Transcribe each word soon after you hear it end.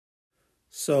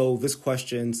So this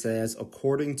question says,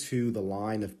 according to the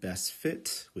line of best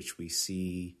fit, which we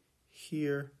see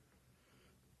here,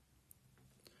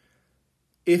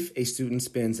 if a student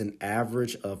spends an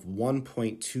average of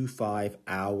 1.25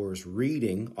 hours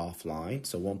reading offline,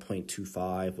 so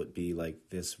 1.25 would be like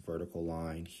this vertical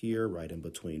line here, right in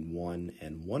between 1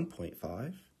 and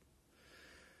 1.5.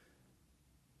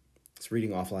 It's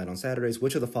reading offline on Saturdays.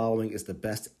 Which of the following is the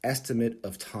best estimate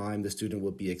of time the student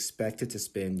will be expected to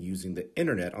spend using the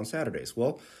internet on Saturdays?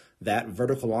 Well, that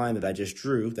vertical line that I just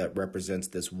drew that represents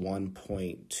this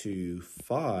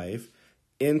 1.25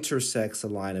 intersects a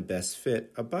line of best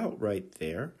fit about right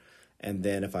there. And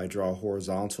then if I draw a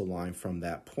horizontal line from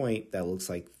that point, that looks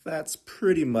like that's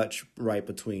pretty much right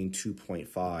between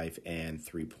 2.5 and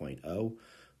 3.0,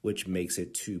 which makes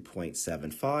it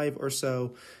 2.75 or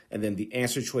so. And then the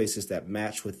answer choices that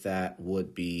match with that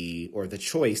would be, or the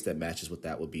choice that matches with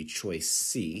that would be choice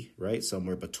C, right?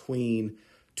 Somewhere between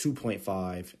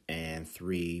 2.5 and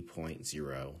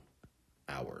 3.0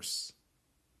 hours.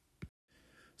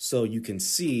 So you can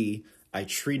see I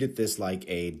treated this like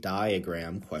a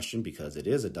diagram question because it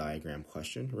is a diagram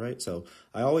question, right? So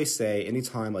I always say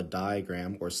anytime a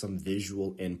diagram or some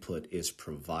visual input is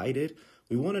provided,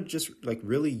 we want to just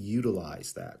really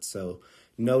utilize that. So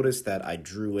notice that I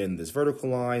drew in this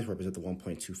vertical line to represent the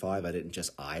 1.25. I didn't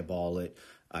just eyeball it.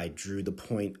 I drew the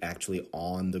point actually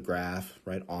on the graph,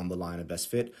 right, on the line of best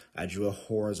fit. I drew a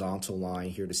horizontal line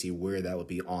here to see where that would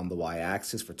be on the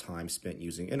y-axis for time spent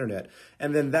using internet.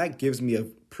 And then that gives me a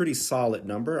pretty solid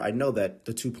number. I know that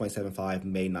the 2.75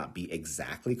 may not be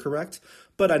exactly correct,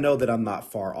 but I know that I'm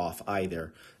not far off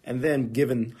either. And then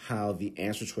given how the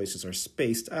answer choices are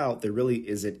spaced out, there really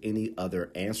isn't any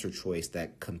other answer choice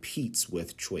that competes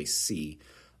with choice C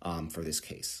for this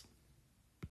case.